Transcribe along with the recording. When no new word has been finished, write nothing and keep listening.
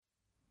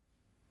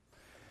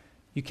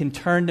You can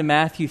turn to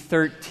Matthew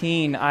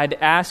 13. I'd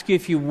ask you,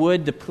 if you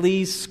would, to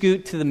please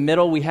scoot to the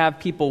middle. We have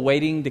people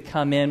waiting to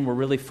come in. We're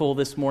really full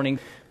this morning.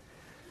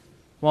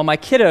 Well, my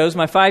kiddos,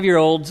 my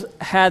 5-year-olds,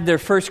 had their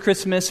first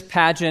Christmas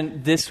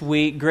pageant this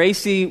week.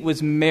 Gracie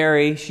was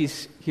Mary.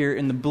 She's here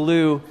in the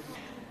blue.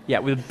 Yeah,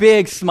 with a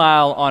big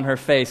smile on her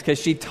face, because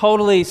she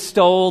totally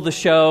stole the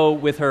show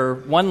with her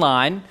one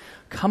line.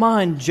 "Come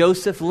on,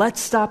 Joseph, let's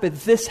stop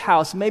at this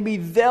house. Maybe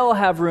they'll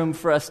have room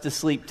for us to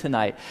sleep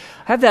tonight."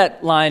 I have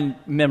that line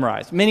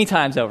memorized many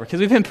times over, because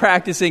we've been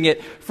practicing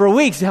it for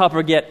weeks to help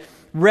her get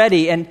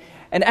ready. And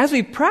as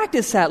we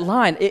practice that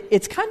line,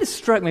 it's kind of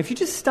struck me, if you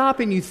just stop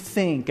and you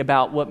think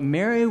about what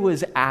Mary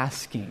was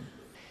asking,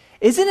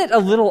 isn't it a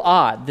little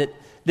odd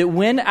that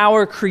when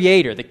our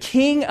Creator, the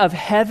King of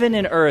heaven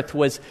and earth,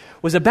 was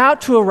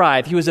about to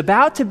arrive, he was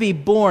about to be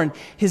born,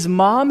 his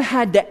mom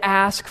had to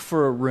ask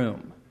for a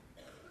room?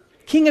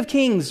 King of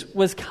Kings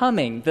was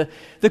coming.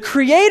 The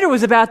Creator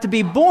was about to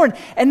be born.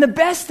 And the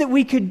best that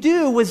we could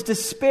do was to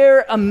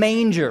spare a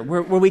manger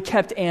where we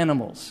kept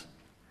animals.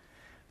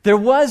 There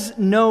was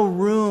no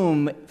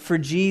room for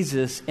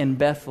Jesus in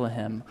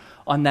Bethlehem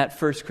on that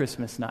first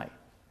Christmas night.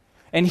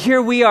 And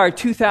here we are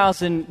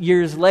 2,000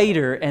 years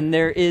later, and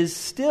there is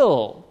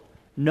still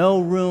no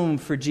room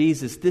for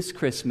Jesus this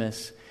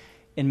Christmas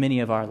in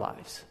many of our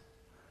lives.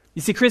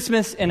 You see,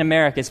 Christmas in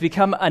America has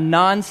become a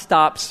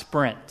nonstop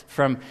sprint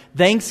from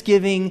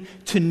Thanksgiving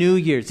to New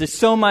Year's. There's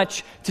so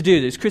much to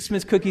do. There's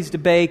Christmas cookies to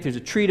bake. There's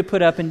a tree to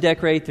put up and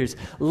decorate. There's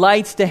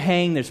lights to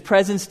hang. There's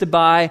presents to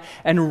buy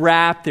and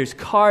wrap. There's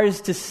cars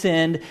to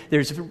send.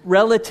 There's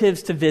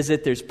relatives to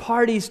visit. There's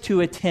parties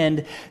to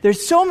attend.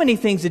 There's so many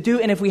things to do.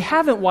 And if we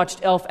haven't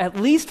watched Elf at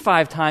least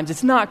 5 times,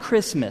 it's not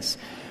Christmas.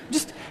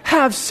 Just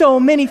have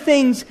so many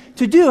things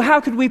to do. How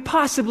could we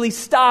possibly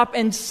stop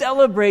and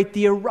celebrate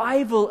the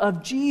arrival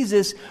of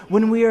Jesus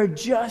when we are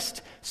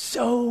just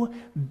so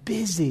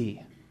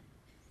busy?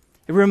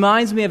 It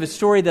reminds me of a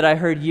story that I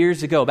heard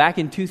years ago. Back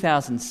in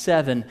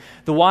 2007,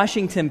 the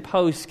Washington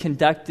Post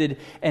conducted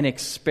an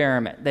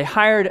experiment. They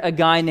hired a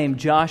guy named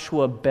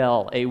Joshua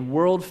Bell, a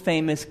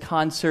world-famous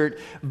concert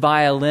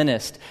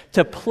violinist,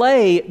 to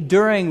play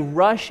during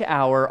rush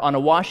hour on a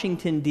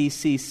Washington,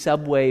 D.C.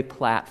 subway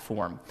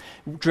platform,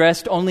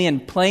 dressed only in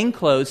plain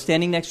clothes,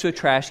 standing next to a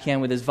trash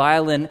can with his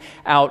violin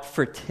out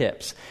for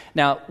tips.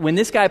 Now, when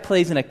this guy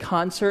plays in a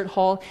concert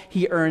hall,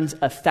 he earns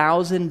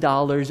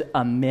 $1,000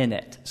 a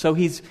minute. So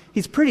he's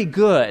pretty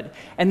good.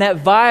 And that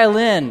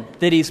violin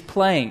that he's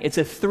playing, it's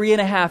a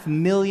 $3.5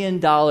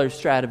 million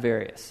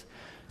Stradivarius.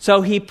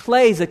 So he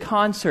plays a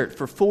concert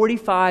for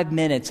 45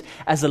 minutes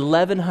as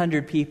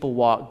 1,100 people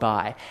walk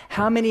by.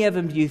 How many of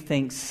them do you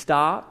think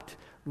stopped,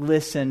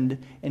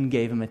 listened, and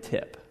gave him a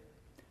tip?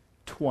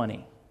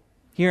 20.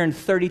 He earned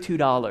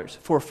 $32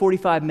 for a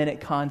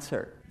 45-minute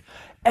concert.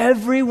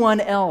 Everyone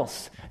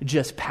else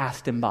just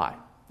passed him by.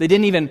 They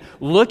didn't even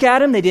look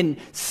at him. They didn't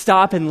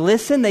stop and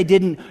listen. They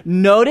didn't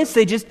notice.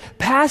 They just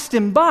passed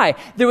him by.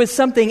 There was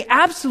something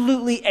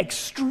absolutely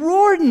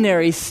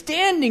extraordinary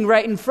standing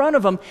right in front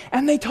of them,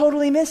 and they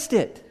totally missed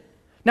it.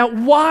 Now,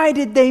 why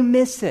did they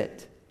miss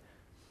it?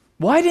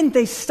 Why didn't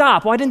they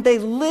stop? Why didn't they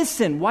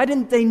listen? Why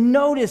didn't they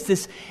notice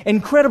this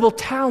incredible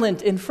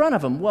talent in front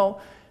of them?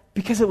 Well,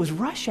 because it was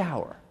rush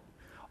hour.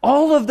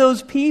 All of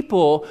those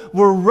people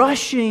were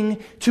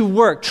rushing to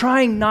work,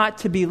 trying not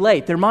to be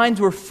late. Their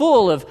minds were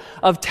full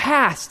of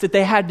tasks that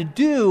they had to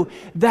do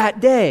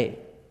that day.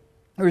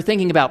 They were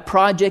thinking about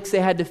projects they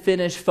had to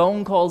finish,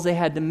 phone calls they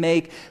had to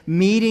make,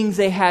 meetings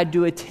they had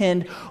to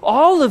attend.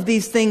 All of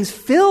these things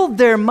filled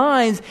their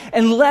minds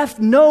and left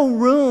no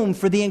room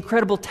for the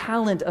incredible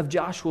talent of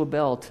Joshua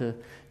Bell to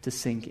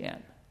sink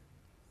in.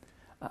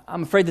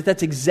 I'm afraid that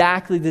that's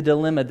exactly the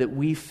dilemma that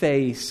we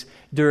face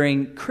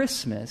during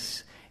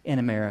Christmas in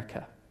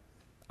America.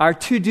 Our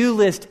to-do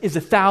list is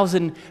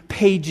 1,000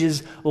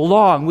 pages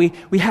long.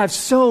 We have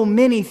so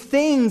many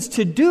things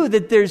to do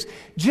that there's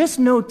just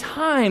no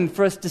time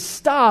for us to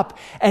stop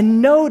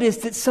and notice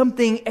that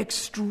something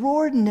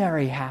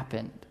extraordinary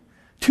happened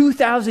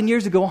 2,000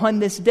 years ago on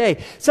this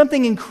day.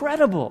 Something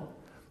incredible.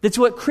 That's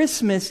what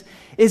Christmas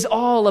is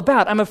all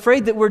about. I'm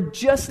afraid that we're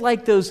just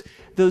like those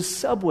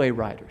subway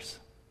riders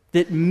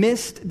that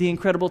missed the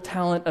incredible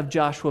talent of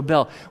Joshua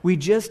Bell. We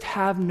just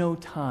have no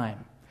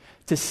time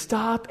to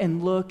stop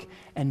and look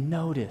and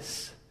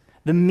notice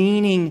the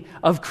meaning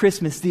of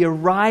Christmas, the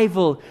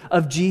arrival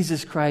of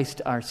Jesus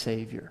Christ, our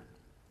Savior.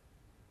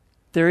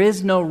 There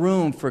is no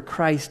room for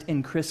Christ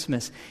in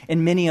Christmas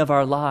in many of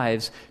our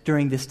lives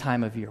during this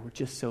time of year. We're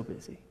just so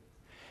busy.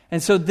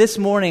 And so this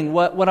morning,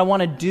 what I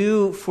want to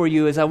do for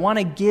you is I want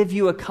to give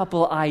you a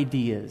couple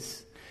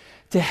ideas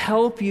to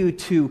help you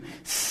to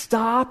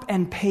stop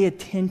and pay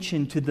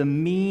attention to the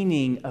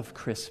meaning of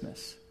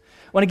Christmas.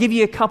 I want to give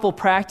you a couple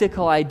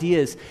practical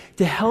ideas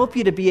to help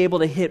you to be able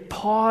to hit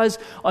pause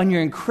on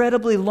your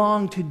incredibly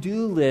long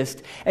to-do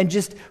list and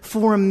just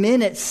for a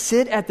minute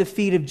sit at the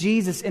feet of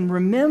Jesus and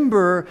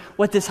remember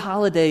what this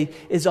holiday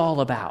is all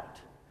about.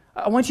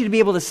 I want you to be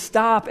able to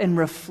stop and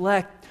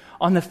reflect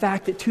on the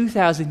fact that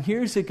 2,000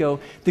 years ago,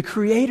 the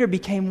Creator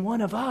became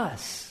one of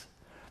us.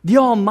 The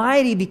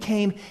Almighty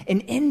became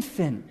an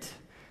infant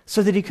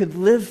so that he could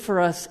live for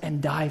us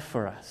and die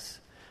for us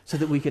so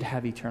that we could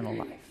have eternal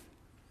life.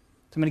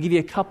 So I'm going to give you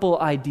a couple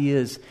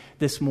ideas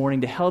this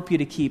morning to help you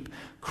to keep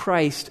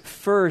Christ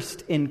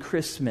first in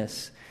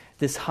Christmas,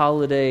 this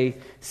holiday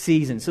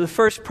season. So the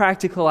first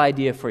practical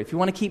idea for you, if you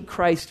want to keep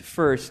Christ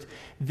first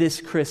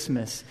this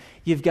Christmas,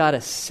 you've got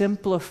to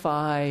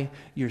simplify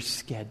your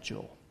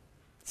schedule.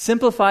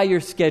 Simplify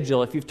your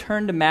schedule. If you've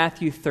turned to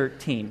Matthew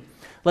 13,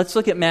 let's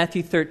look at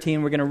Matthew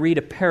 13. We're going to read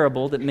a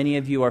parable that many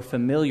of you are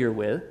familiar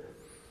with.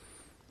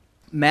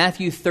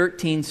 Matthew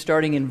 13,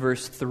 starting in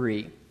verse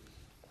 3.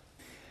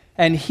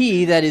 And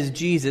he, that is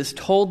Jesus,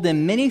 told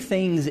them many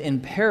things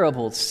in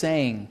parables,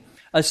 saying,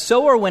 A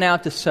sower went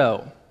out to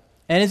sow.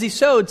 And as he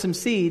sowed, some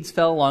seeds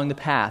fell along the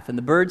path, and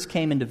the birds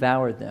came and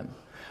devoured them.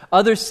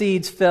 Other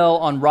seeds fell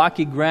on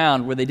rocky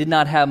ground where they did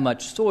not have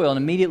much soil, and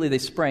immediately they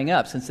sprang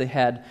up, since they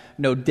had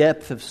no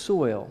depth of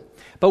soil.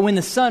 But when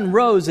the sun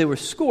rose, they were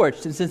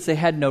scorched, and since they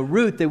had no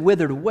root, they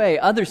withered away.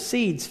 Other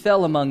seeds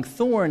fell among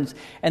thorns,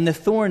 and the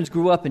thorns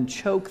grew up and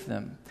choked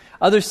them.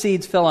 Other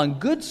seeds fell on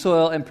good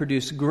soil and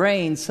produced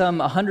grain, some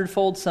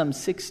 100-fold, some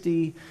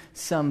 60,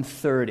 some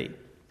 30.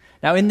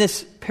 Now, in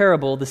this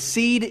parable, the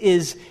seed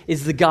is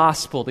the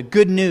gospel, the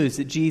good news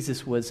that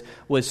Jesus was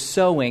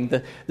sowing.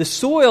 The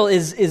soil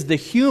is the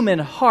human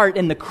heart,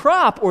 and the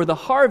crop or the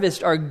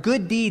harvest are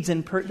good deeds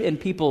in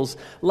people's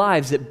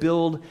lives that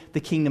build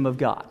the kingdom of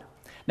God.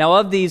 Now,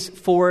 of these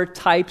four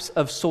types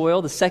of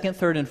soil, the second,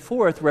 third, and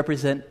fourth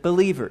represent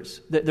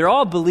believers. They're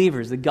all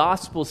believers. The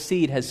gospel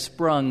seed has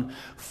sprung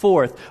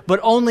forth,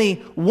 but only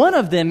one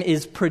of them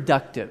is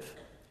productive.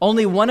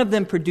 Only one of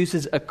them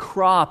produces a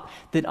crop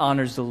that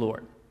honors the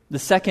Lord. The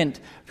second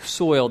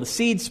soil, the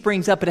seed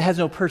springs up, but it has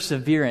no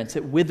perseverance.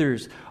 It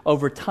withers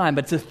over time.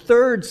 But it's the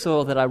third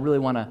soil that I really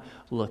want to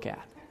look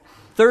at.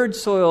 Third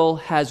soil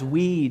has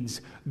weeds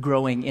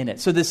growing in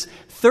it. So this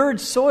third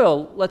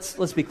soil,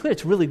 let's be clear,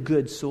 it's really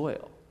good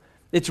soil.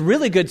 It's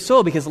really good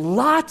soil because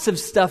lots of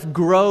stuff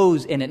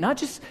grows in it. Not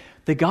just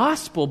the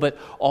gospel, but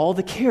all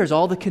the cares,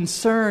 all the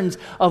concerns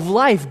of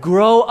life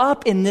grow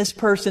up in this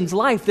person's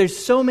life. There's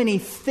so many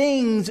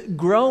things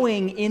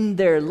growing in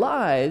their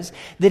lives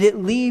that it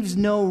leaves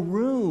no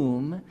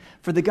room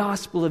for the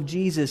gospel of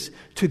Jesus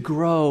to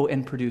grow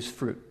and produce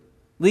fruit.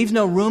 Leaves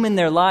no room in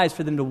their lives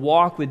for them to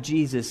walk with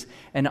Jesus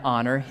and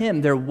honor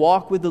Him. Their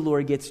walk with the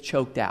Lord gets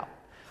choked out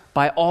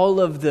by all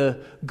of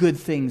the good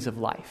things of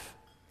life.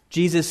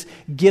 Jesus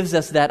gives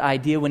us that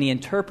idea when He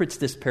interprets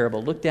this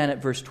parable. Look down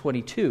at verse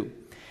 22.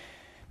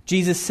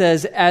 Jesus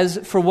says, As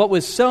for what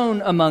was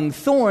sown among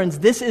thorns,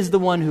 this is the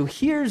one who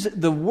hears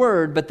the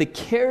word, but the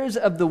cares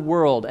of the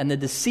world and the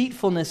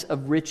deceitfulness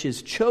of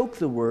riches choke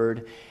the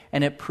word,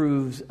 and it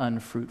proves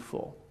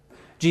unfruitful.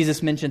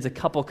 Jesus mentions a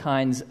couple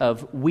kinds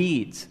of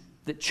weeds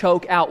that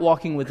choke out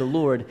walking with the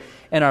Lord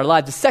in our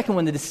lives. The second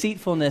one, the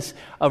deceitfulness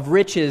of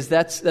riches,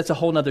 that's a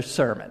whole other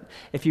sermon.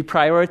 If you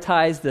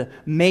prioritize the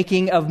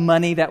making of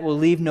money, that will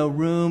leave no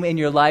room in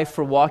your life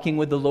for walking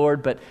with the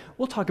Lord, but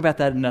we'll talk about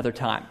that another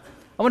time.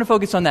 I want to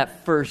focus on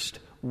that first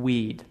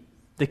weed,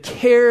 the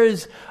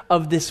cares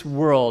of this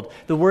world.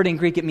 The word in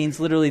Greek, it means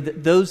literally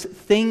those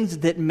things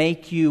that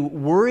make you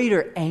worried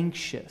or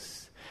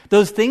anxious.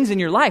 Those things in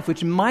your life,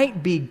 which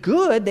might be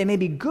good, they may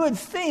be good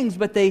things,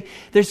 but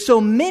there's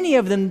so many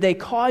of them, they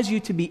cause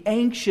you to be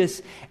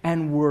anxious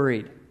and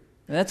worried.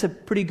 And that's a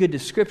pretty good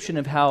description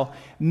of how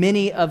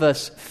many of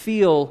us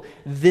feel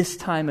this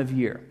time of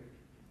year.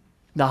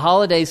 The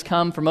holidays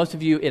come, for most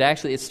of you,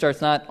 it starts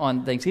not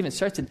on Thanksgiving, it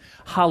starts in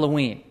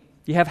Halloween.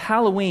 You have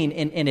Halloween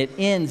and it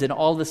ends, and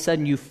all of a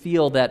sudden you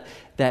feel that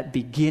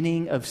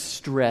beginning of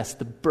stress,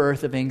 the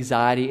birth of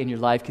anxiety in your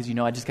life because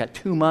I just got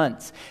 2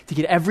 months to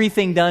get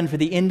everything done for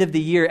the end of the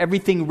year,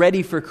 everything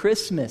ready for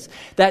Christmas.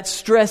 That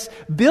stress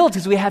builds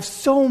because we have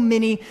so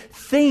many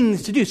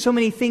things to do, so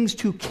many things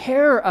to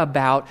care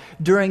about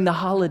during the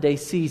holiday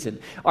season.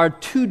 Our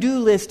to-do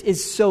list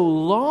is so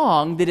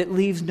long that it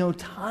leaves no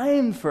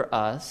time for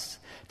us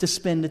to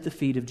spend at the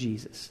feet of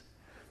Jesus.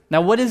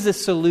 Now, what is the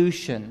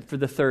solution for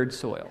the third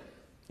soil?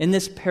 In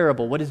this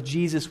parable, what does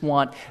Jesus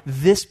want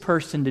this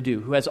person to do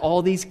who has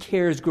all these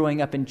cares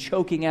growing up and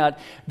choking out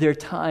their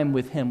time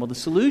with Him? Well, the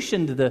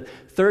solution to the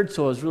third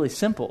soil is really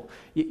simple.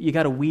 You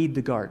got to weed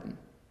the garden.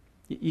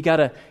 You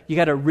got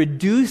to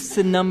reduce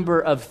the number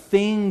of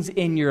things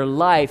in your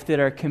life that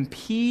are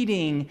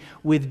competing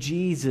with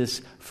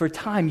Jesus for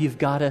time. You've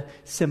got to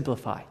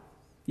simplify.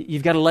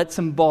 You've got to let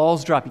some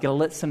balls drop. You've got to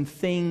let some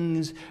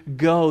things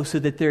go so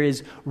that there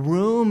is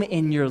room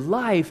in your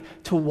life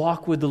to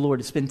walk with the Lord,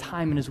 to spend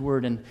time in His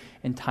Word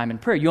and time in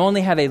prayer. You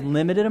only have a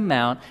limited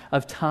amount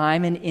of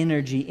time and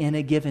energy in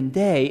a given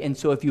day, and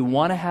so if you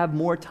want to have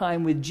more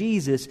time with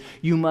Jesus,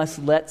 you must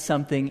let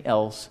something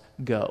else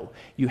go.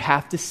 You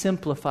have to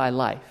simplify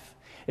life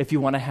if you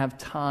want to have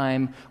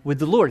time with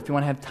the Lord, if you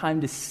want to have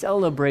time to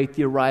celebrate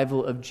the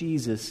arrival of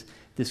Jesus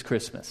this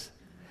Christmas.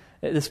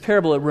 This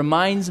parable, it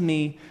reminds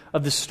me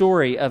of the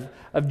story of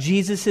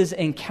Jesus'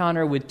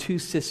 encounter with two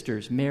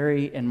sisters,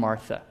 Mary and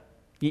Martha.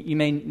 You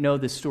may know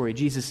this story.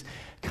 Jesus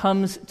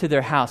comes to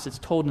their house. It's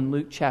told in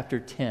Luke chapter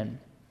 10.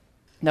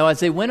 Now, as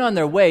they went on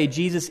their way,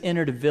 Jesus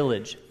entered a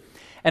village.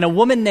 And a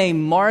woman named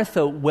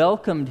Martha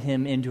welcomed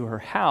him into her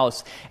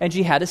house. And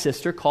she had a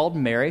sister called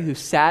Mary who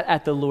sat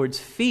at the Lord's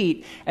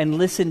feet and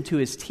listened to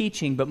his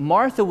teaching. But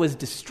Martha was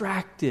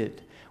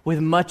distracted with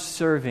much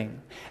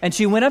serving. And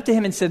she went up to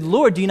him and said,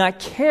 "Lord, do you not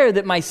care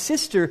that my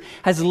sister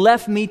has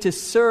left me to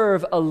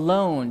serve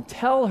alone?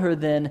 Tell her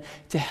then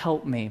to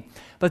help me."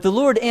 But the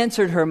Lord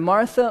answered her,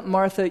 "Martha,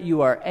 Martha,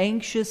 you are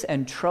anxious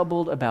and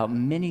troubled about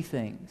many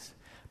things,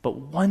 but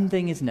one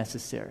thing is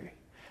necessary.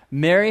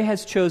 Mary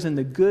has chosen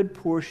the good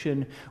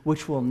portion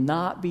which will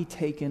not be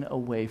taken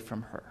away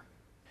from her."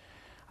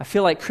 I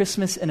feel like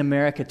Christmas in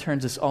America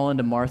turns us all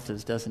into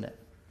Marthas, doesn't it?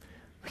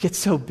 We get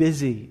so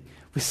busy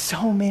with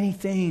so many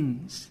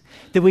things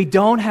that we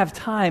don't have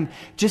time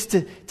just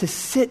to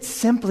sit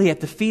simply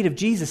at the feet of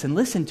Jesus and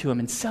listen to him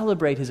and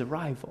celebrate his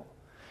arrival.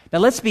 Now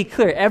let's be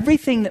clear,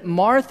 everything that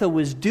Martha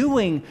was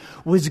doing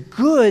was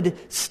good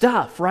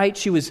stuff, right?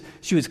 She was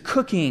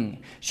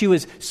cooking, she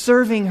was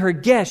serving her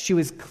guests, she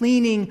was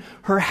cleaning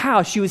her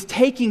house, she was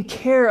taking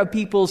care of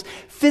people's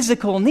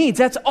physical needs.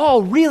 That's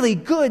all really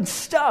good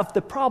stuff.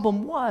 The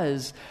problem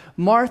was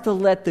Martha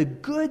let the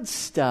good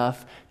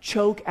stuff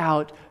choke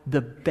out the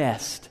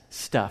best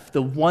stuff,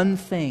 the one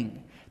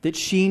thing that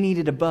she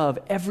needed above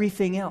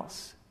everything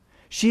else.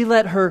 She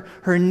let her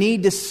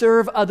need to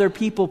serve other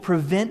people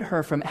prevent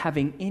her from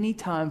having any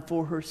time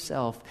for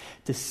herself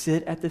to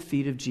sit at the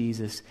feet of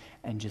Jesus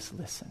and just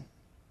listen.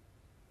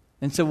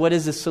 And so what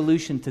is the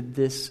solution to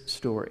this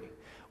story?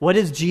 What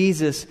does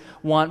Jesus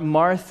want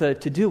Martha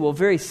to do? Well,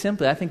 very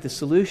simply, I think the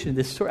solution to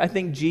this story, I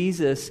think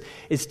Jesus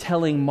is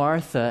telling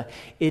Martha,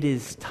 it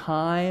is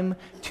time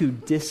to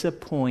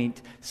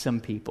disappoint some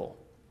people.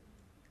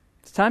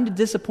 It's time to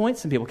disappoint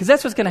some people, because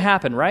that's what's going to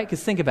happen, right?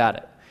 Because think about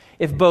it.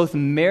 If both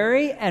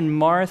Mary and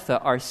Martha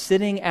are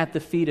sitting at the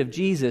feet of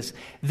Jesus,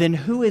 then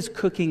who is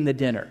cooking the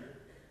dinner?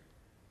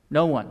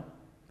 No one.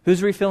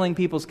 Who's refilling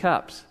people's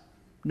cups?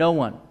 No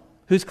one.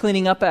 Who's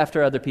cleaning up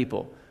after other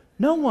people?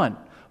 No one.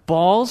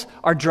 Balls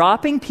are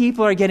dropping.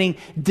 People are getting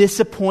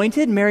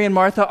disappointed. Mary and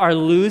Martha are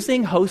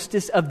losing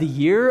Hostess of the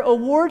Year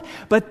award.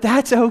 But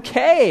that's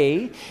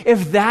okay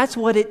if that's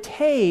what it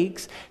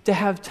takes to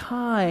have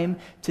time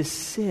to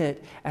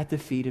sit at the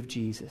feet of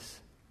Jesus.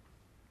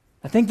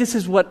 I think this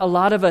is what a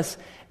lot of us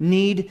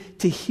need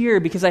to hear,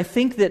 because I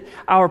think that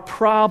our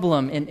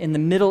problem in the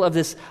middle of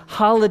this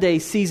holiday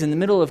season, the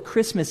middle of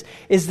Christmas,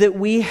 is that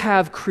we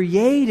have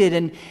created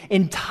an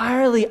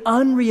entirely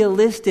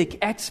unrealistic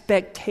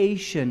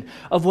expectation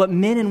of what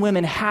men and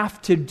women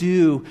have to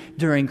do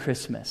during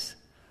Christmas.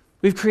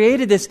 We've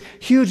created this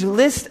huge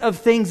list of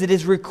things that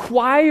is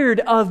required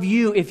of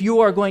you if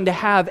you are going to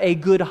have a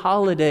good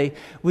holiday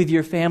with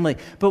your family.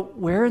 But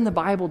where in the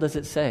Bible does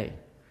it say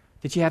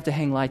that you have to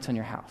hang lights on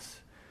your house?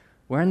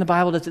 Where in the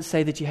Bible does it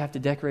say that you have to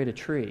decorate a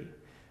tree?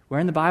 Where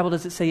in the Bible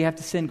does it say you have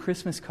to send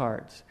Christmas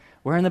cards?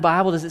 Where in the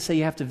Bible does it say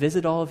you have to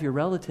visit all of your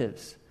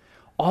relatives?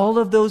 All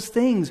of those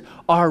things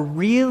are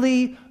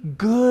really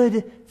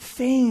good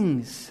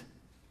things.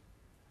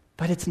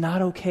 But it's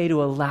not okay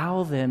to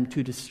allow them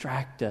to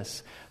distract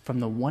us from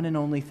the one and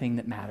only thing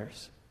that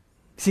matters.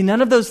 See,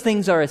 none of those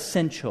things are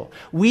essential.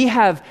 We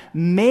have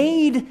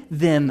made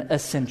them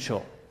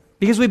essential,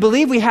 because we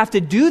believe we have to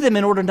do them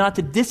in order not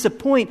to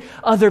disappoint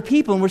other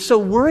people. And we're so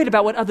worried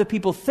about what other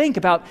people think,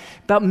 about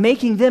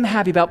making them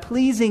happy, about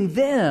pleasing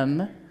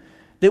them,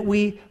 that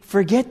we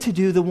forget to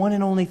do the one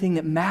and only thing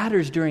that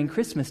matters during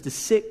Christmas, to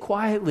sit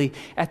quietly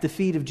at the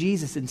feet of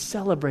Jesus and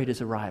celebrate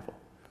his arrival.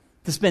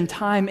 To spend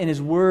time in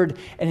his word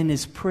and in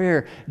his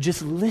prayer,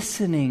 just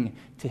listening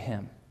to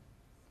him.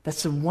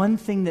 That's the one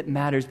thing that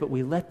matters, but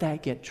we let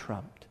that get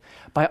trumped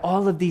by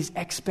all of these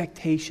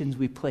expectations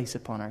we place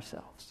upon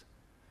ourselves.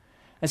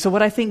 And so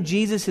what I think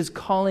Jesus is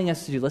calling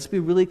us to do, let's be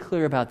really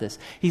clear about this.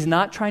 He's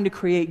not trying to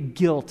create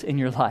guilt in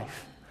your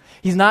life.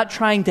 He's not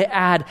trying to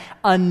add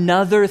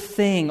another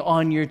thing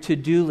on your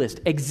to-do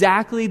list.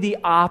 Exactly the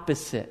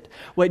opposite.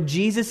 What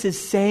Jesus is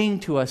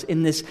saying to us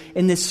in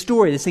this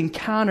story, this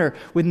encounter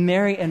with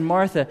Mary and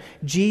Martha,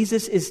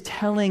 Jesus is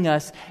telling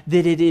us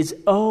that it is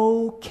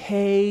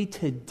okay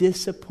to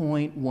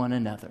disappoint one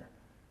another,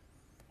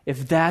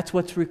 if that's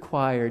what's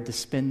required to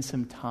spend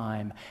some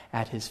time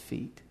at his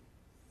feet.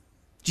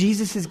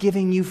 Jesus is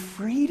giving you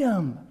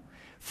freedom.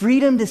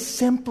 Freedom to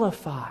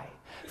simplify.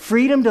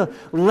 Freedom to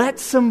let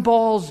some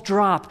balls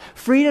drop.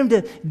 Freedom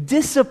to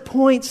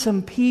disappoint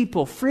some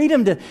people.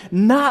 Freedom to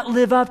not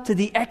live up to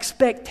the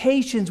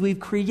expectations we've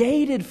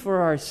created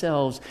for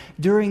ourselves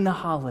during the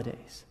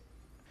holidays.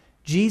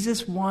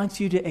 Jesus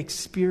wants you to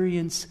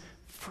experience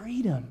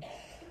freedom,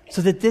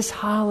 so that this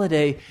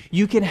holiday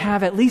you can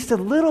have at least a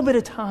little bit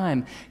of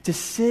time to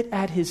sit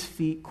at his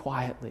feet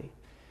quietly,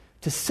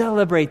 to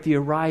celebrate the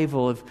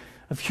arrival of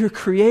your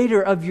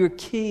Creator, of your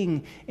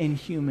King in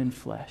human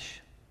flesh.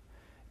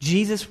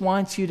 Jesus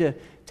wants you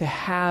to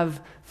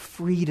have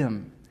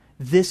freedom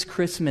this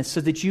Christmas so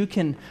that you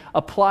can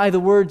apply the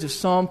words of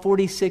Psalm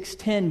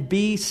 46:10,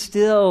 "Be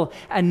still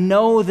and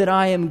know that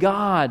I am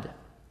God."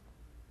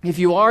 If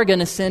you are going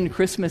to send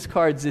Christmas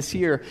cards this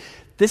year,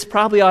 this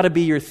probably ought to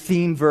be your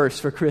theme verse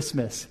for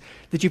Christmas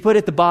that you put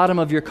at the bottom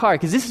of your card,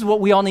 because this is what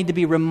we all need to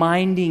be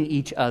reminding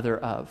each other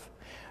of.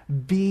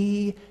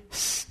 Be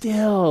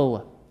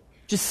still.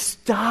 Just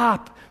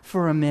stop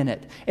for a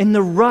minute. In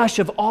the rush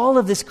of all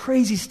of this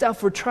crazy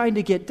stuff we're trying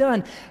to get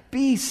done,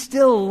 be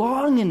still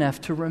long enough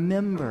to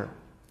remember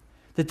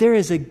that there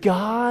is a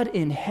God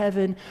in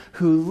heaven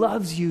who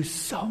loves you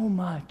so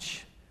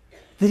much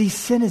that he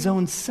sent his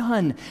own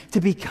Son to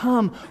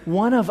become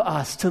one of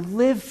us, to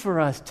live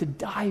for us, to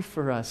die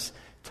for us,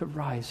 to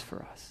rise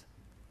for us.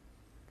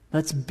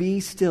 Let's be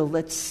still.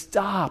 Let's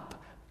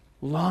stop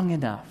long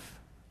enough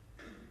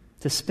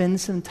to spend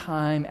some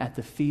time at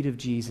the feet of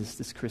Jesus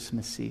this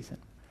Christmas season.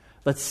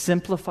 Let's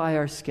simplify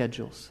our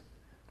schedules.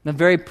 Now,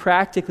 very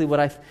practically,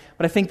 what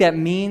I think that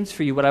means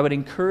for you, what I would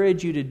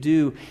encourage you to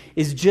do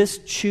is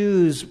just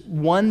choose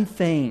one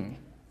thing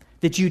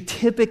that you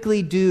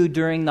typically do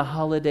during the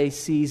holiday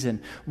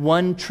season.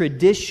 One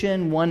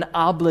tradition, one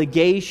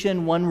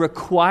obligation, one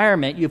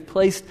requirement you've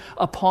placed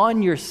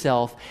upon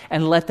yourself,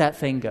 and let that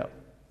thing go.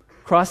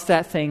 Cross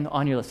that thing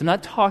on your list. I'm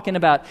not talking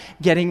about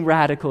getting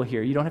radical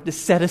here. You don't have to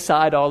set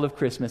aside all of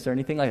Christmas or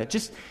anything like that.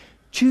 Just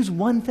choose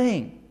one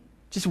thing.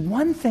 Just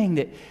one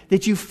thing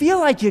that you feel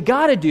like you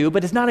got to do,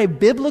 but it's not a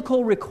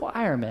biblical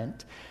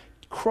requirement.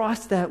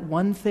 Cross that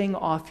one thing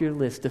off your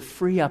list to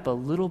free up a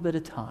little bit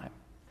of time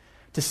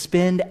to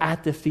spend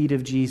at the feet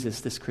of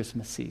Jesus this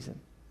Christmas season.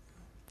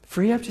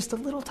 Free up just a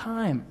little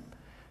time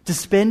to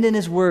spend in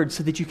his word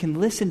so that you can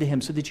listen to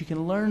him, so that you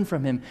can learn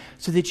from him,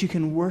 so that you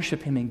can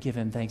worship him and give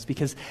him thanks.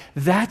 Because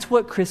that's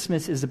what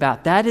Christmas is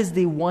about. That is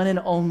the one and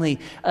only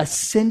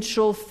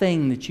essential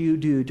thing that you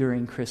do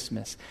during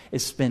Christmas,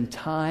 is spend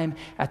time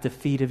at the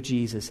feet of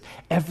Jesus.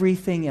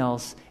 Everything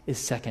else is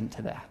second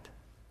to that.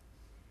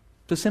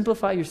 So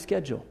simplify your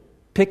schedule.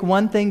 Pick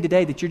one thing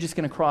today that you're just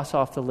going to cross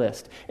off the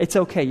list. It's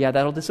okay. Yeah,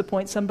 that'll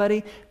disappoint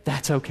somebody.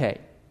 That's okay.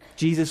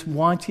 Jesus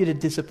wants you to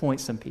disappoint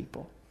some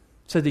people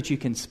so that you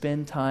can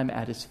spend time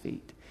at his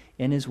feet,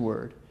 in his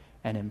word,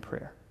 and in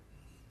prayer.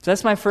 So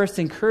that's my first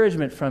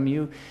encouragement from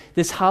you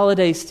this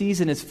holiday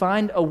season, is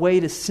find a way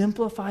to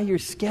simplify your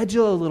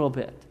schedule a little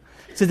bit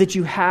so that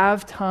you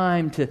have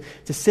time to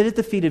sit at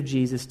the feet of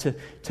Jesus,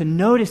 to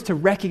notice, to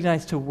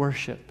recognize, to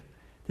worship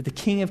that the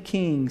King of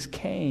Kings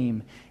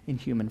came in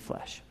human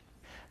flesh.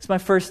 That's my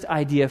first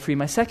idea for you.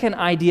 My second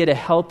idea to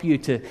help you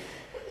to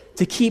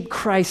keep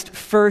Christ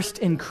first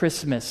in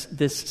Christmas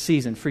this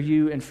season for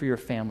you and for your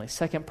family.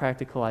 Second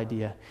practical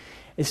idea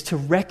is to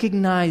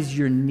recognize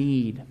your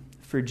need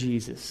for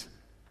Jesus.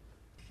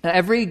 Now,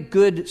 every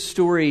good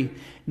story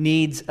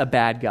needs a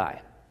bad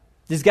guy.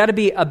 There's got to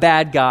be a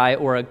bad guy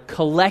or a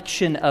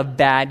collection of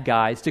bad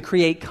guys to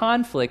create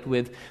conflict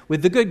with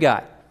the good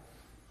guy.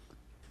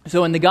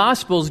 So in the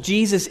Gospels,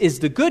 Jesus is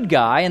the good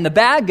guy, and the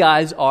bad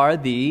guys are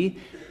the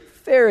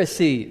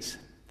Pharisees.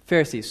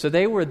 So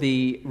they were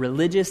the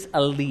religious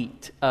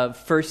elite of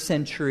first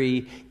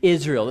century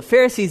Israel. The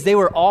Pharisees, they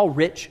were all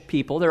rich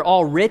people. They're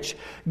all rich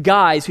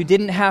guys who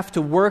didn't have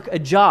to work a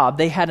job.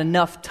 They had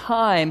enough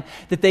time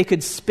that they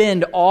could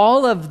spend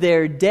all of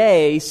their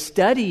day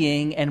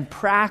studying and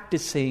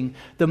practicing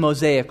the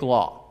Mosaic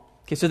Law.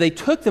 Okay, so they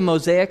took the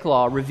Mosaic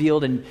Law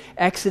revealed in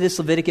Exodus,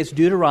 Leviticus,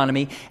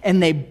 Deuteronomy,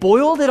 and they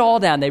boiled it all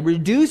down. They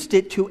reduced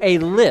it to a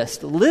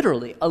list,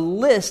 literally, a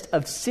list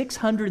of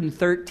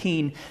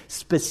 613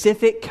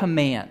 specific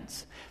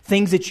commands.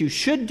 Things that you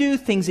should do,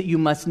 things that you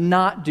must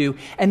not do.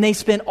 And they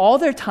spent all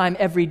their time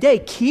every day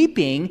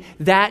keeping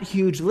that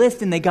huge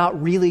list, and they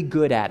got really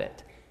good at it.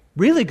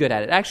 Really good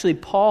at it. Actually,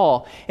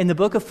 Paul, in the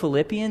book of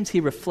Philippians,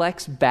 he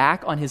reflects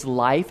back on his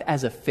life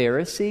as a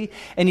Pharisee,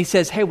 and he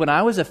says, hey, when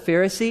I was a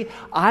Pharisee,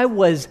 I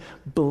was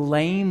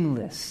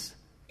blameless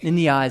in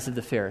the eyes of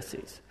the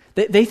Pharisees.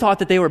 They thought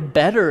that they were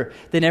better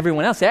than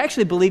everyone else. They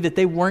actually believed that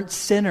they weren't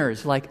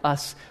sinners like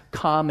us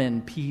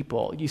common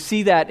people. You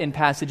see that in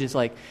passages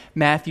like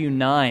Matthew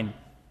 9.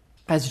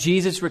 As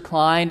Jesus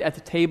reclined at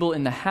the table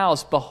in the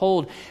house,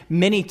 behold,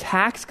 many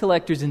tax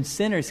collectors and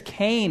sinners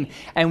came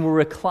and were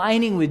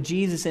reclining with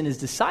Jesus and his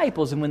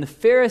disciples. And when the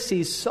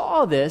Pharisees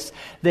saw this,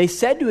 they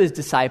said to his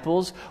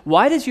disciples,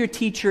 why does your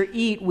teacher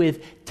eat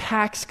with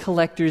tax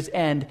collectors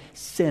and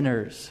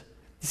sinners?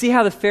 You see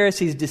how the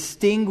Pharisees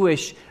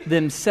distinguish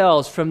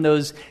themselves from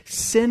those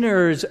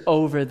sinners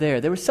over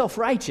there. They were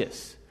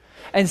self-righteous.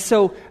 And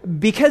so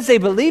because they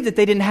believed that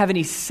they didn't have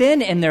any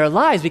sin in their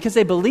lives, because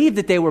they believed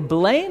that they were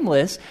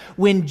blameless,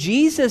 when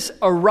Jesus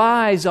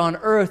arrives on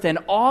earth and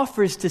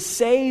offers to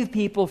save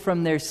people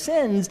from their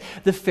sins,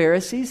 the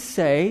Pharisees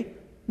say,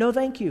 no,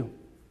 thank you.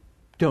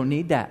 Don't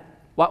need that.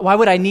 Why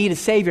would I need a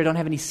Savior? I don't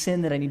have any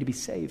sin that I need to be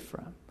saved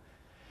from.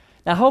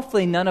 Now,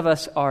 hopefully none of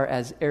us are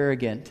as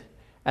arrogant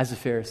as the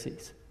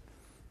Pharisees.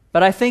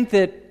 But I think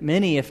that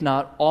many, if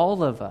not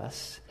all of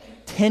us,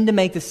 tend to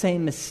make the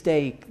same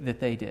mistake that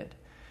they did.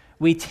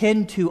 We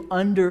tend to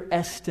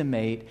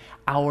underestimate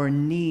our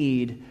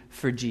need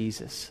for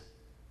Jesus.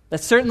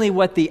 That's certainly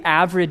what the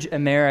average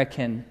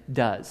American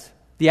does.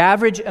 The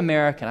average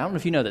American, I don't know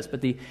if you know this,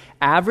 but the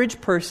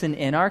average person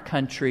in our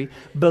country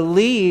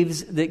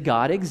believes that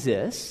God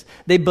exists.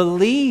 They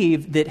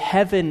believe that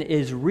heaven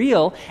is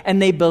real, and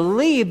they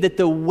believe that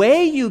the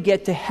way you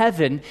get to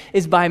heaven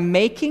is by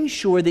making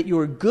sure that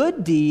your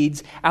good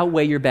deeds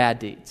outweigh your bad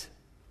deeds.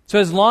 So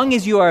as long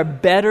as you are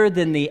better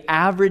than the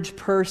average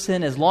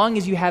person, as long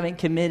as you haven't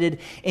committed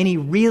any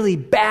really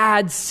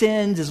bad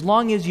sins, as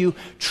long as you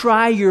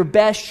try your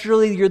best,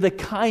 surely you're the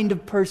kind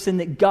of person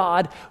that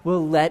God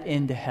will let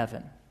into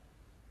heaven.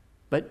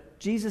 But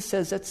Jesus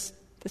says that's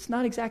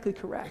not exactly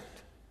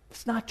correct.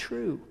 It's not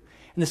true.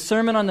 In the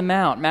Sermon on the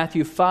Mount,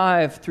 Matthew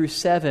 5 through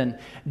 7,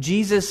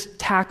 Jesus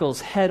tackles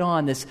head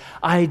on this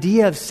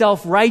idea of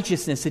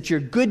self-righteousness, that your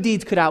good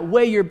deeds could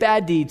outweigh your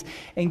bad deeds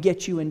and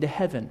get you into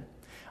heaven.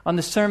 On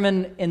the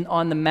Sermon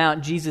on the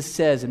Mount, Jesus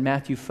says in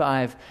Matthew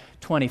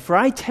 5:20, "For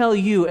I tell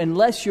you,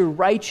 unless your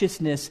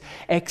righteousness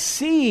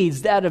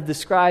exceeds that of the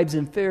scribes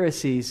and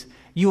Pharisees,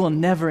 you will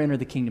never enter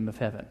the kingdom of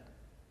heaven."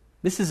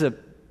 This is a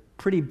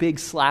pretty big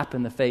slap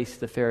in the face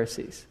to the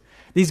Pharisees.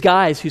 These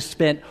guys who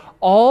spent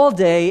all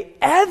day,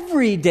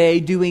 every day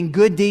doing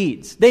good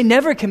deeds. They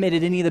never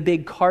committed any of the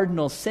big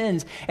cardinal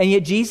sins, and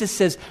yet Jesus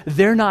says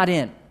they're not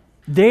in.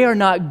 They are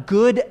not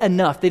good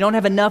enough. They don't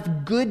have enough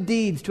good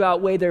deeds to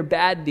outweigh their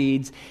bad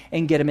deeds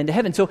and get them into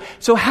heaven.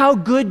 So how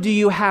good do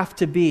you have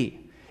to be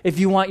if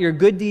you want your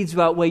good deeds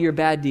to outweigh your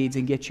bad deeds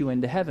and get you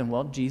into heaven?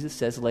 Well, Jesus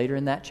says later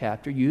in that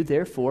chapter, you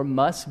therefore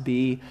must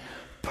be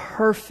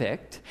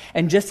perfect.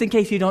 And just in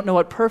case you don't know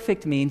what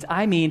perfect means,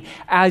 I mean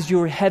as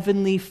your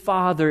heavenly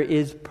Father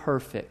is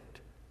perfect.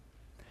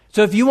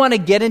 So if you want to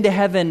get into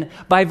heaven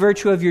by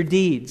virtue of your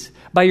deeds,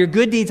 by your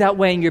good deeds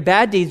outweighing your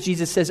bad deeds,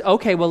 Jesus says,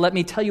 okay, well, let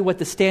me tell you what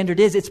the standard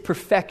is. It's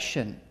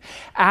perfection.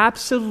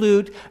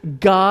 Absolute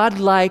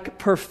God-like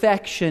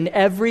perfection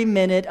every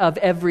minute of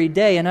every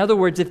day. In other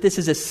words, if this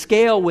is a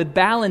scale with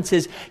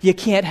balances, you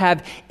can't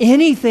have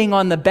anything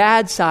on the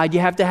bad side.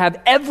 You have to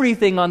have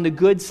everything on the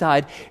good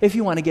side. If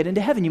you want to get into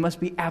heaven, you must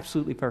be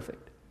absolutely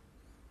perfect.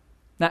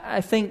 Now,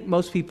 I think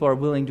most people are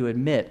willing to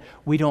admit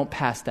we don't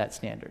pass that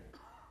standard.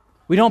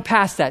 We don't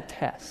pass that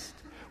test.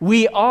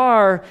 We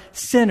are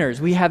sinners.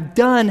 We have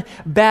done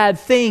bad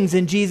things,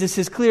 and Jesus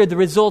is clear. The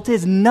result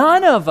is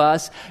none of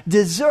us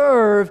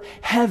deserve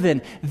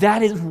heaven.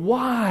 That is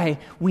why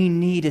we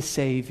need a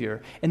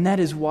Savior, and that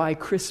is why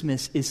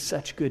Christmas is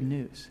such good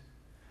news.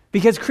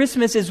 Because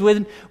Christmas is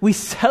when we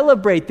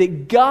celebrate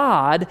that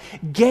God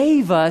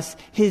gave us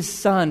His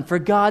Son. For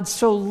God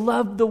so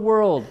loved the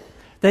world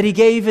that He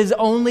gave His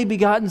only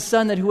begotten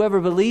Son, that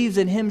whoever believes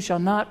in Him shall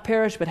not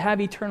perish but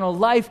have eternal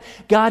life.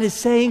 God is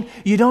saying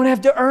you don't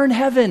have to earn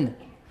heaven.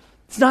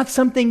 It's not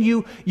something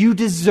you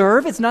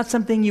deserve. It's not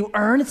something you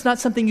earn. It's not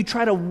something you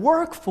try to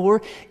work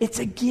for. It's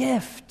a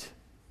gift.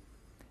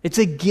 It's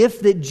a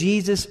gift that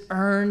Jesus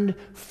earned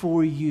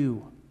for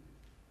you.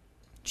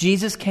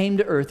 Jesus came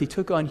to earth. He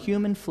took on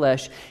human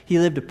flesh. He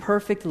lived a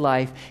perfect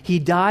life. He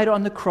died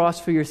on the cross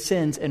for your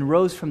sins and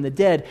rose from the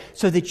dead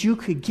so that you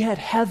could get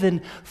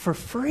heaven for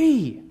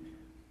free,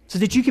 so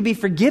that you could be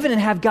forgiven and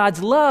have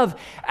God's love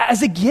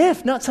as a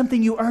gift, not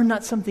something you earn,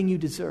 not something you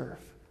deserve.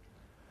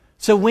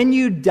 So when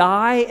you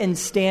die and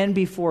stand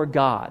before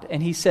God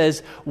and He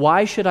says,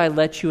 why should I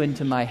let you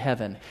into my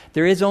heaven?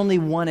 There is only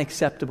one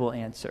acceptable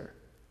answer.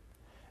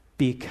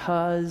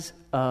 Because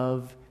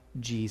of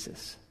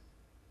Jesus.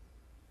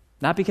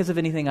 Not because of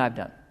anything I've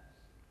done.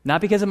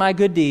 Not because of my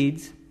good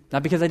deeds.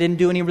 Not because I didn't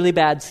do any really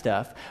bad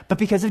stuff. But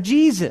because of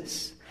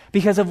Jesus.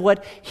 Because of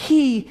what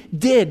He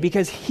did.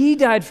 Because He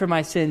died for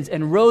my sins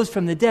and rose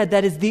from the dead.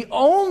 That is the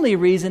only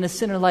reason a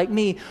sinner like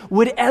me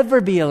would ever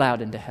be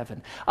allowed into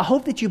heaven. I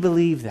hope that you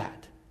believe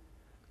that.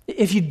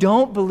 If you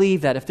don't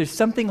believe that, if there's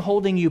something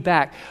holding you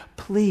back,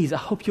 please, I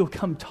hope you'll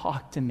come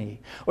talk to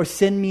me. Or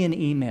send me an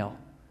email.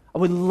 I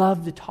would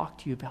love to talk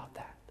to you about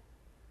that.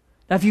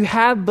 Now, if you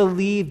have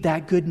believed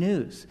that good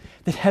news,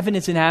 that heaven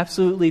is an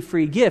absolutely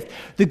free gift,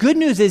 the good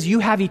news is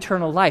you have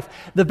eternal life.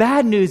 The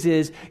bad news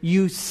is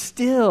you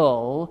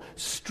still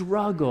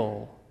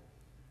struggle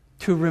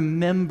to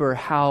remember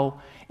how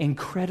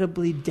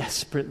incredibly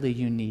desperately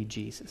you need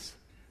Jesus.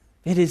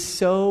 It is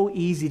so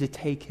easy to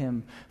take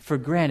Him for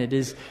granted. It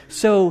is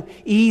so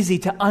easy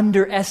to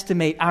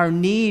underestimate our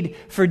need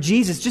for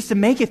Jesus just to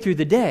make it through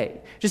the day,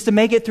 just to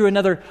make it through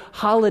another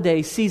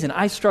holiday season.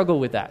 I struggle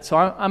with that. So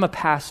I'm a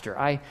pastor.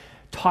 I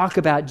talk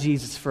about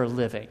Jesus for a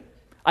living.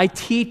 I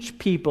teach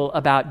people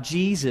about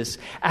Jesus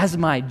as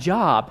my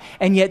job.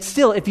 And yet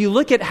still, if you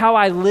look at how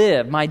I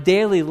live, my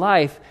daily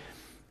life,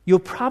 you'll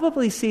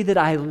probably see that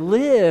I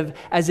live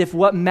as if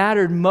what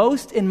mattered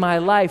most in my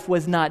life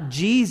was not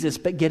Jesus,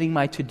 but getting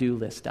my to-do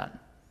list done.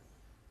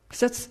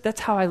 Because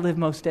that's how I live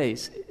most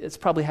days. It's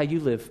probably how you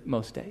live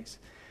most days.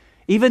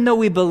 Even though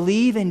we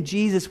believe in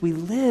Jesus, we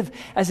live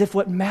as if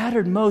what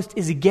mattered most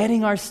is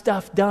getting our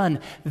stuff done.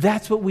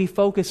 That's what we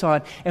focus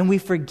on, and we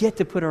forget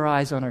to put our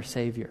eyes on our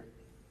Savior.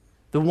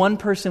 The one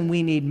person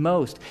we need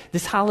most.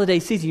 This holiday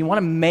season, you want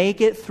to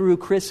make it through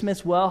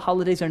Christmas well.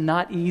 Holidays are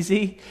not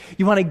easy.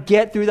 You want to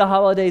get through the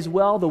holidays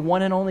well. The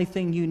one and only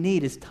thing you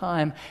need is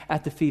time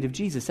at the feet of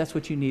Jesus. That's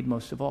what you need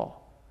most of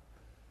all.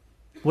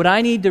 What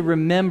I need to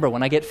remember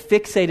when I get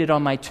fixated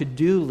on my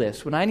to-do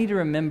list, what I need to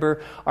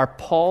remember are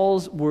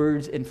Paul's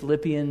words in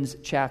Philippians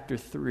chapter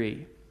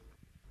 3.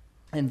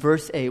 In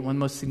verse 8, one of the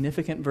most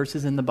significant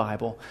verses in the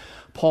Bible,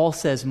 Paul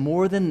says,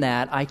 "More than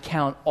that, I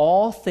count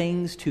all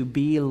things to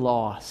be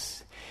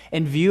loss,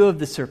 in view of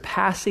the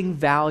surpassing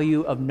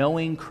value of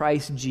knowing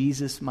Christ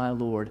Jesus my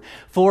Lord,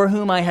 for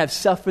whom I have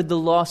suffered the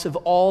loss of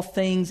all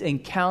things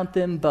and count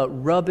them but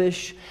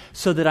rubbish,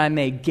 so that I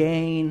may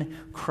gain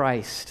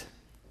Christ."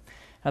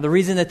 Now, the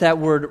reason that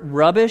word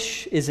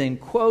rubbish is in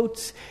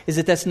quotes is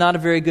that that's not a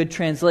very good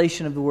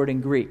translation of the word in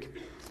Greek.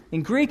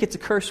 In Greek, it's a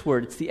curse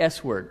word. It's the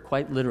S word,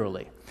 quite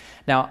literally.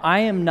 Now,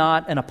 I am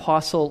not an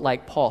apostle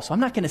like Paul, so I'm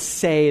not going to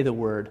say the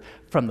word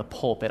from the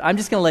pulpit. I'm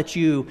just going to let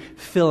you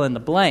fill in the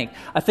blank.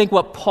 I think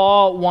what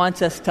Paul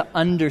wants us to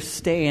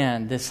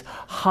understand this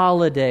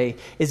holiday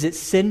is that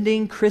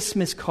sending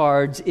Christmas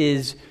cards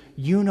is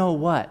you know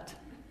what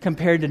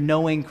compared to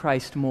knowing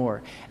Christ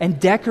more. And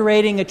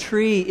decorating a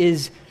tree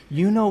is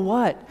you know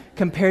what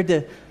compared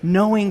to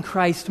knowing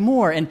Christ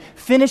more. And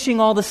finishing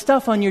all the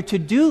stuff on your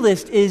to-do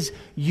list is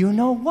you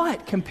know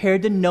what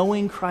compared to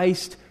knowing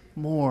Christ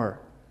more.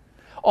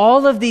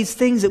 All of these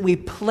things that we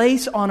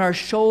place on our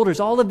shoulders,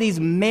 all of these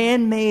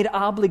man-made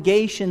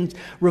obligations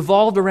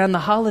revolved around the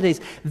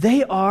holidays,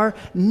 they are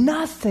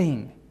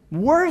nothing,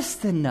 worse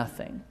than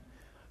nothing,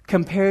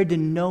 compared to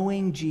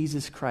knowing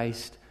Jesus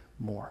Christ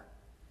more.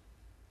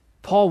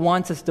 Paul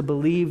wants us to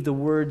believe the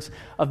words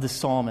of the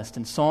psalmist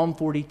in Psalm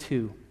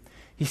 42.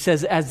 He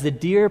says, "As the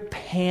deer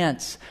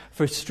pants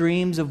for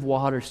streams of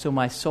water, so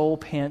my soul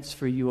pants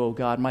for you, O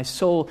God. My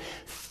soul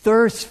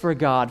thirsts for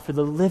God, for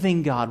the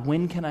living God.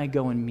 When can I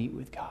go and meet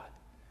with God?"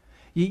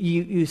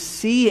 You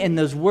see in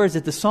those words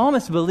that the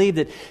psalmist believed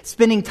that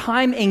spending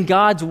time in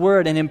God's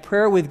word and in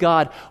prayer with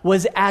God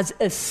was as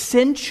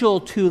essential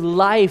to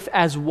life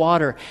as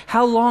water.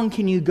 How long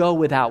can you go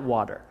without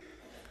water?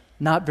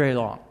 Not very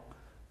long.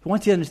 I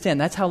want you to understand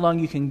that's how long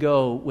you can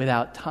go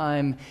without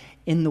time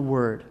in the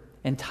word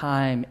and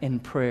time in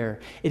prayer.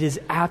 It is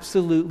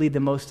absolutely the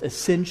most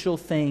essential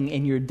thing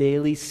in your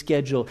daily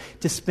schedule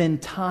to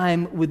spend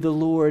time with the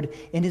Lord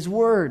in His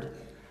Word.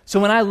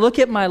 So when I look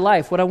at my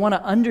life, what I want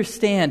to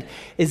understand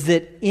is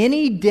that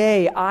any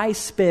day I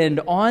spend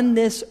on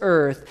this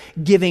earth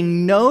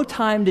giving no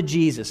time to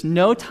Jesus,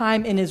 no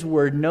time in His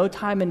Word, no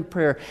time in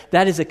prayer,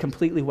 that is a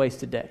completely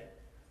wasted day.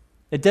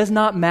 It does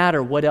not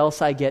matter what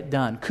else I get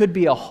done. Could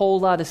be a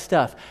whole lot of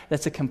stuff.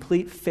 That's a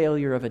complete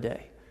failure of a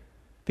day.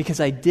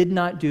 Because I did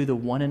not do the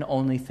one and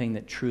only thing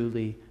that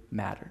truly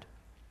mattered.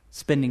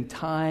 Spending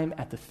time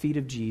at the feet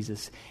of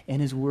Jesus in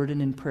His Word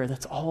and in prayer.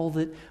 That's all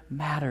that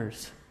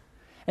matters.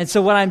 And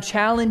so what I'm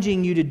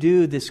challenging you to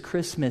do this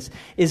Christmas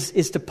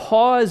is to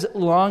pause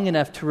long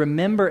enough to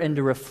remember and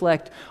to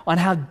reflect on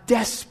how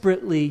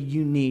desperately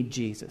you need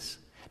Jesus.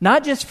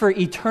 Not just for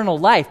eternal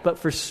life, but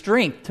for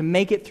strength to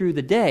make it through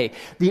the day.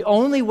 The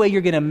only way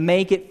you're going to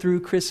make it through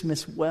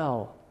Christmas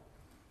well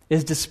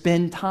is to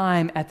spend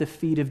time at the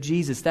feet of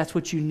Jesus. That's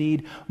what you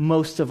need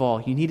most of all.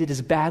 You need it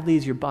as badly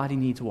as your body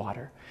needs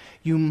water.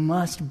 You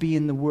must be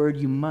in the Word.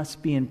 You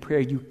must be in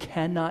prayer. You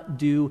cannot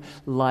do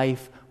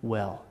life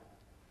well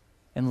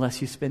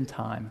unless you spend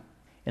time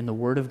in the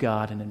Word of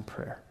God and in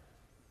prayer.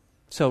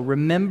 So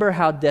remember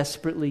how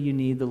desperately you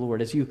need the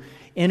Lord. As you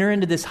enter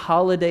into this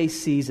holiday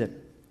season,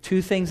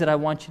 two things that I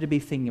want you to be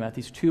thinking about,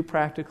 these two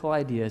practical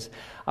ideas.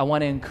 I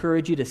want to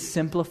encourage you to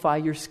simplify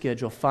your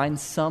schedule. Find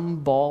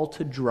some ball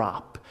to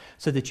drop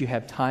so that you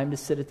have time to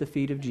sit at the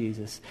feet of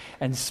Jesus.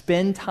 And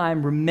spend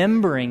time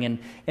remembering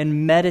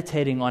and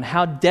meditating on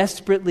how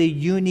desperately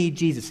you need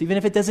Jesus. Even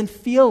if it doesn't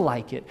feel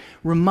like it,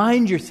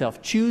 remind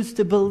yourself, choose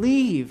to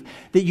believe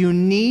that you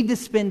need to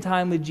spend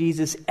time with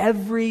Jesus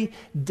every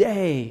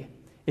day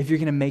if you're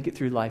going to make it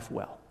through life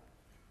well.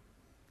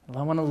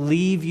 I want to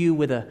leave you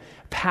with a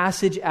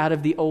passage out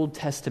of the Old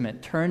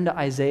Testament. Turn to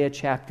Isaiah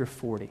chapter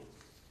 40.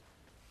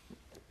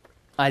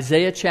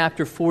 Isaiah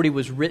chapter 40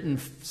 was written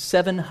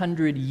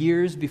 700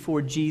 years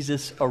before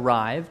Jesus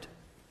arrived.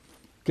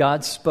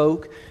 God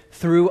spoke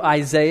through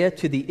Isaiah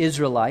to the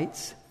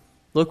Israelites.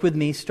 Look with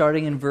me,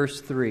 starting in verse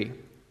 3.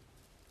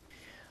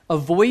 "A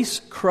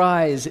voice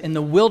cries in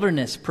the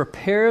wilderness,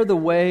 'Prepare the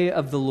way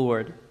of the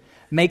Lord.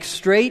 Make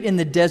straight in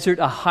the desert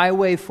a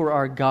highway for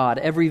our God.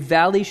 Every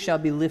valley shall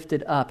be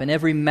lifted up, and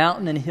every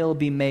mountain and hill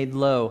be made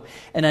low.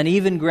 And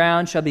uneven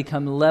ground shall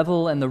become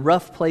level, and the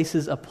rough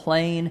places a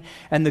plain.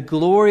 And the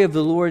glory of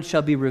the Lord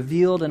shall be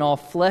revealed, and all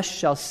flesh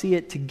shall see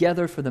it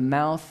together, for the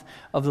mouth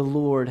of the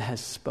Lord has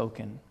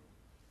spoken."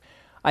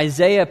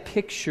 Isaiah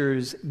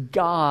pictures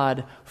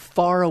God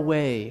far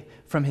away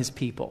from His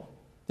people.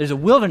 There's a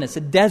wilderness,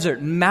 a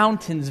desert,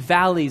 mountains,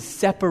 valleys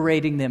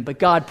separating them. But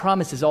God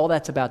promises all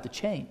that's about to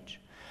change.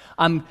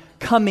 I'm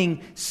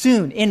coming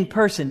soon, in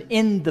person,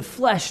 in the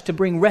flesh, to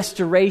bring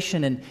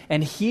restoration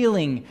and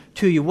healing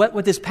to you.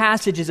 What this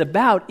passage is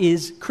about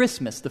is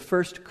Christmas, the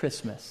first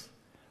Christmas.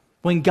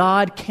 when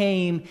God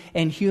came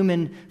in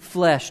human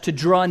flesh to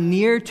draw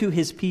near to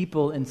his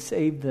people and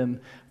save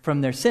them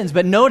from their sins.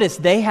 But notice,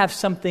 they have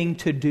something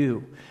to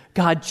do.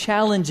 God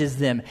challenges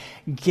them.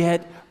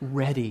 Get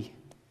ready.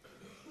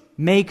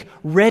 Make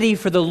ready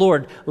for the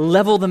Lord.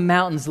 Level the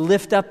mountains.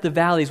 Lift up the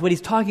valleys. What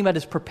he's talking about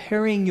is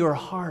preparing your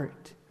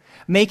heart.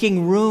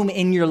 Making room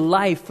in your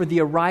life for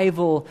the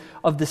arrival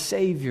of the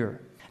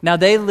Savior. Now,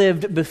 they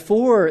lived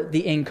before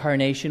the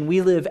incarnation.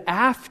 We live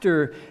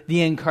after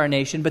the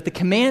incarnation, but the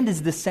command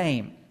is the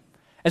same.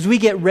 As we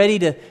get ready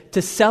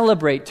to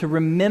celebrate, to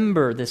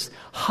remember this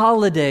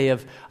holiday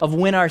of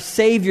when our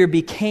Savior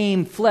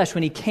became flesh,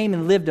 when he came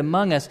and lived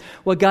among us,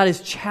 what God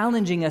is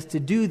challenging us to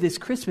do this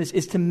Christmas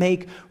is to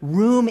make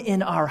room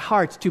in our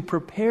hearts, to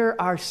prepare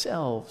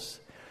ourselves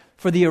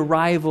for the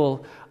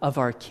arrival of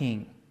our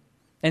King.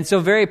 And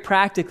so very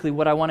practically,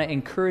 what I want to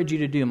encourage you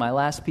to do, my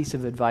last piece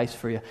of advice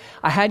for you,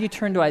 I had you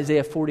turn to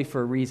Isaiah 40 for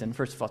a reason.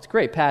 First of all, it's a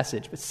great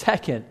passage. But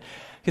second,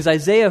 because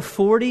Isaiah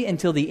 40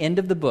 until the end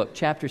of the book,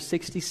 chapter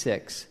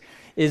 66,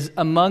 is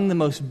among the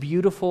most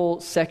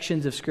beautiful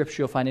sections of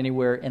Scripture you'll find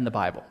anywhere in the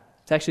Bible.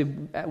 It's actually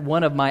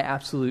one of my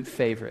absolute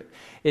favorite.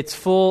 It's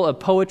full of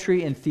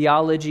poetry and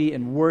theology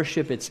and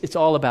worship. It's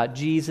all about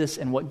Jesus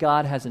and what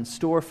God has in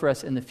store for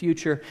us in the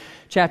future.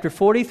 Chapter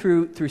 40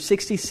 through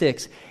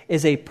 66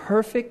 is a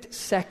perfect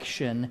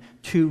section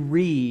to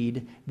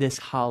read this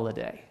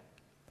holiday.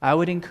 I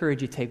would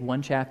encourage you to take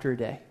one chapter a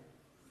day.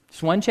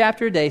 Just one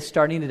chapter a day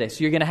starting today.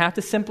 So you're going to have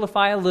to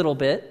simplify a little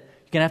bit.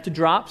 You're going to have to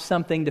drop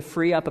something to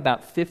free up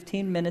about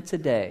 15 minutes a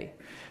day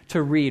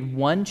to read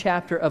one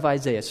chapter of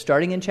Isaiah,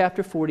 starting in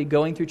chapter 40,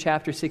 going through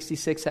chapter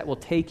 66. That will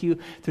take you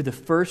through the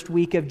first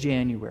week of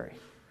January.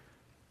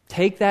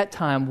 Take that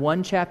time,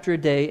 one chapter a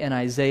day in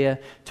Isaiah,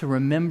 to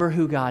remember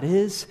who God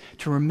is,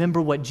 to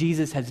remember what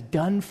Jesus has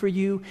done for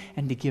you,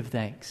 and to give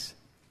thanks.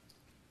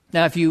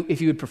 Now, if you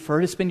would prefer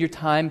to spend your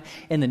time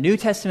in the New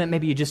Testament,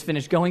 maybe you just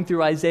finished going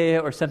through Isaiah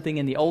or something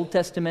in the Old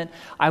Testament,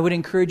 I would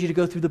encourage you to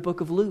go through the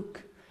book of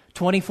Luke.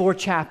 24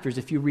 chapters.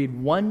 If you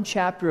read one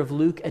chapter of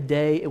Luke a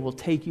day, it will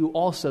take you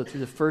also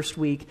through the first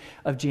week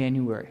of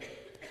January.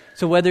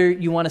 So whether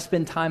you want to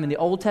spend time in the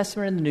Old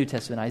Testament or in the New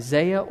Testament,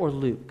 Isaiah or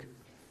Luke,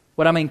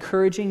 what I'm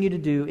encouraging you to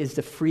do is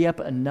to free up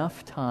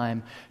enough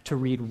time to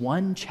read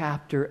one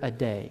chapter a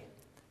day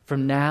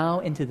from now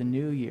into the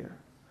new year.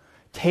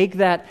 Take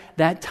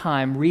that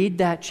time, read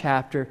that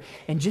chapter,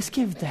 and just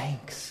give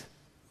thanks.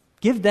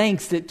 Give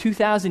thanks that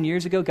 2,000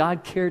 years ago,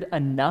 God cared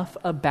enough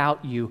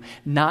about you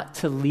not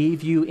to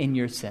leave you in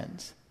your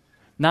sins,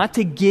 not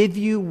to give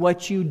you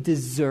what you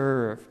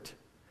deserved,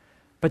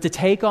 but to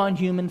take on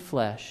human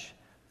flesh,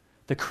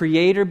 the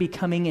Creator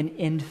becoming an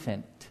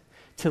infant,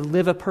 to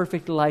live a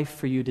perfect life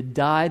for you, to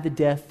die the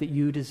death that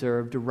you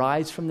deserve, to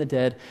rise from the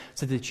dead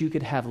so that you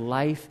could have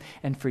life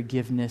and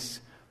forgiveness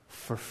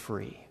for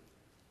free.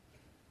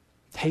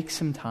 Take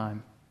some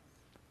time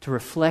to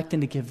reflect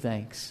and to give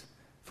thanks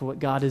for what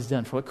God has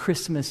done, for what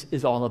Christmas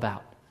is all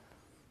about.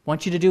 I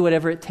want you to do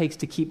whatever it takes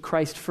to keep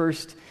Christ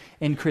first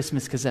in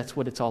Christmas, because that's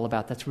what it's all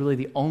about. That's really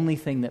the only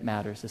thing that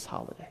matters this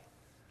holiday.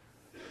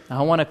 Now,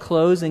 I want to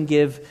close and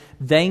give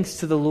thanks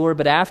to the Lord,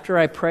 but after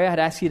I pray, I'd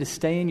ask you to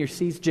stay in your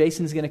seats.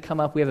 Jason's going to come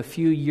up. We have a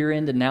few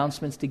year-end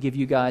announcements to give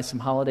you guys, some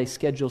holiday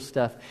schedule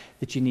stuff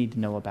that you need to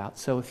know about.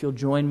 So if you'll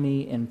join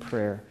me in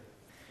prayer.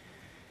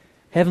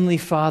 Heavenly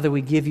Father,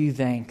 we give you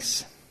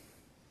thanks.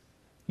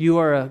 You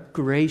are a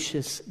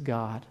gracious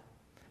God.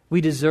 We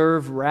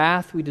deserve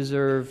wrath. We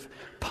deserve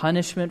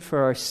punishment for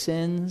our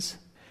sins.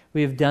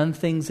 We have done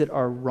things that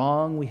are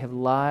wrong. We have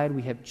lied.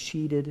 We have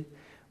cheated.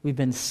 We've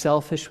been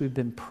selfish. We've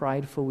been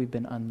prideful. We've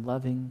been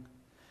unloving.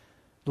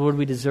 Lord,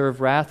 we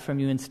deserve wrath from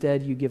you.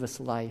 Instead, you give us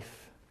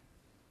life.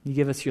 You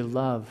give us your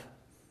love.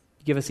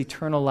 You give us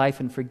eternal life,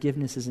 and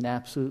forgiveness is an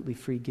absolutely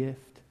free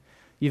gift.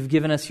 You've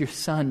given us your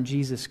Son,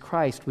 Jesus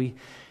Christ.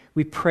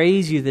 We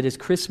praise you that as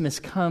Christmas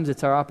comes,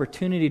 it's our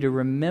opportunity to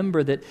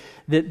remember that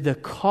the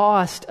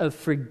cost of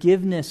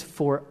forgiveness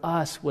for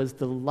us was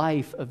the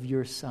life of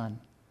your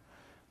Son.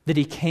 That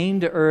he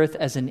came to earth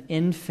as an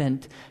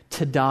infant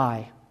to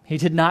die. He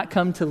did not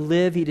come to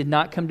live. He did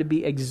not come to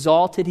be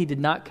exalted. He did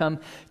not come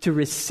to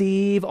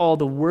receive all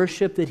the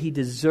worship that he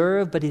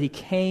deserved, but he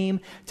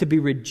came to be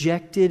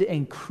rejected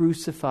and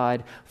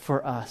crucified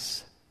for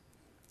us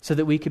so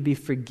that we could be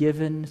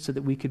forgiven, so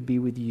that we could be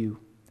with you.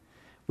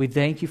 We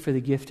thank you for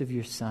the gift of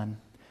your Son.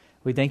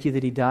 We thank you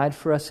that he died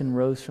for us and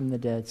rose from the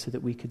dead so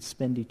that we could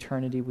spend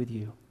eternity with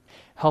you.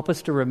 Help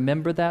us to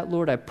remember that,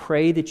 Lord. I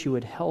pray that you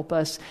would help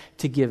us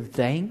to give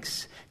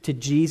thanks to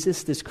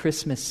Jesus this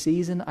Christmas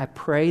season. I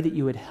pray that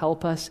you would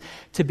help us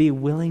to be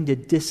willing to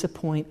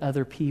disappoint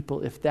other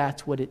people if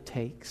that's what it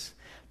takes,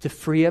 to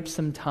free up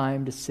some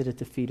time to sit at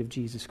the feet of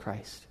Jesus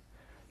Christ.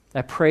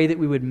 I pray that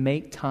we would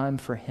make time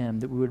for him,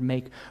 that we would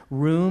make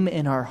room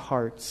in our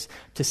hearts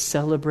to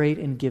celebrate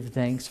and give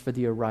thanks for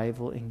the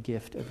arrival and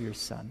gift of your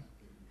Son.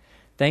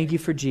 Thank you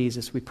for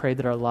Jesus. We pray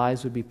that our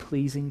lives would be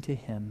pleasing to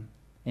him.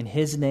 In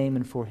his name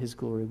and for his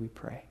glory we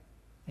pray.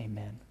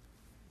 Amen.